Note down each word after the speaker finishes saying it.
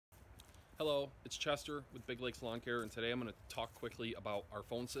Hello, it's Chester with Big Lakes Lawn Care, and today I'm going to talk quickly about our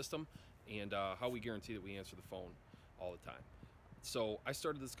phone system and how we guarantee that we answer the phone all the time. So I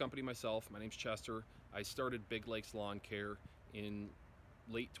started this company myself. My name's Chester. I started Big Lakes Lawn Care in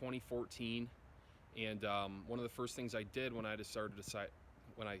late 2014, and one of the first things I did when I decided to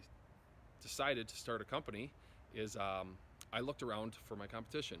start a company is I looked around for my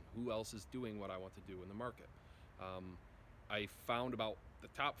competition. Who else is doing what I want to do in the market? I found about the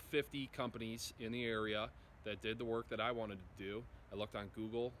top 50 companies in the area that did the work that I wanted to do. I looked on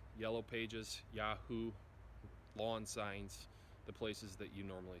Google, Yellow Pages, Yahoo, Lawn Signs, the places that you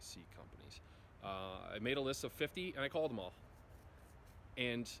normally see companies. I made a list of 50 and I called them all.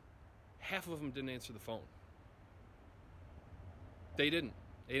 And half of them didn't answer the phone. They didn't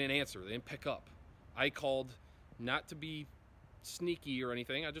answer, they didn't pick up. I called not to be sneaky or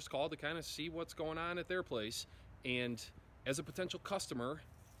anything, I just called to kind of see what's going on at their place. And as a potential customer,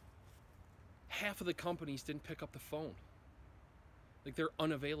 half of the companies didn't pick up the phone. Like, they're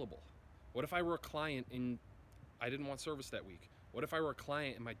unavailable. What if I were a client and I didn't want service that week? What if I were a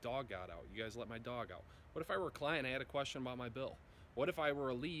client and my dog got out? You guys let my dog out. What if I were a client and I had a question about my bill? What if I were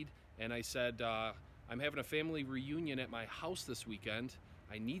a lead and I said, I'm having a family reunion at my house this weekend.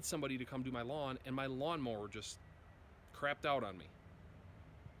 I need somebody to come do my lawn, and my lawnmower just crapped out on me.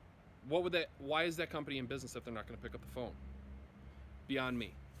 Why is that company in business if they're not going to pick up the phone? Beyond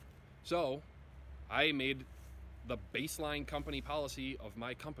me. So I made the baseline company policy of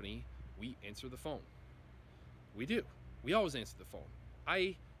my company: we answer the phone. We do. We always answer the phone.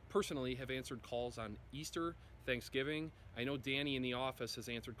 I personally have answered calls on Easter, Thanksgiving. I know Danny in the office has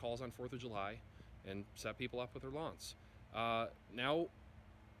answered calls on 4th of July and set people up with their lawns. Now,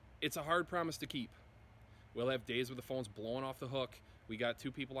 it's a hard promise to keep. We'll have days where the phone's blowing off the hook. We got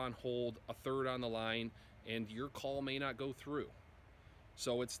 2 people on hold, a third on the line, and your call may not go through.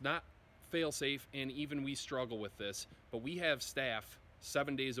 So it's not fail-safe, and even we struggle with this, but we have staff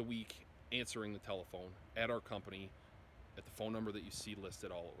 7 days a week answering the telephone at our company at the phone number that you see listed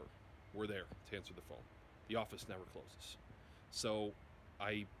all over. We're there to answer the phone. The office never closes. So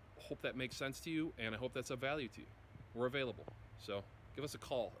I hope that makes sense to you, and I hope that's of value to you. We're available. So give us a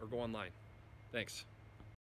call or go online. Thanks.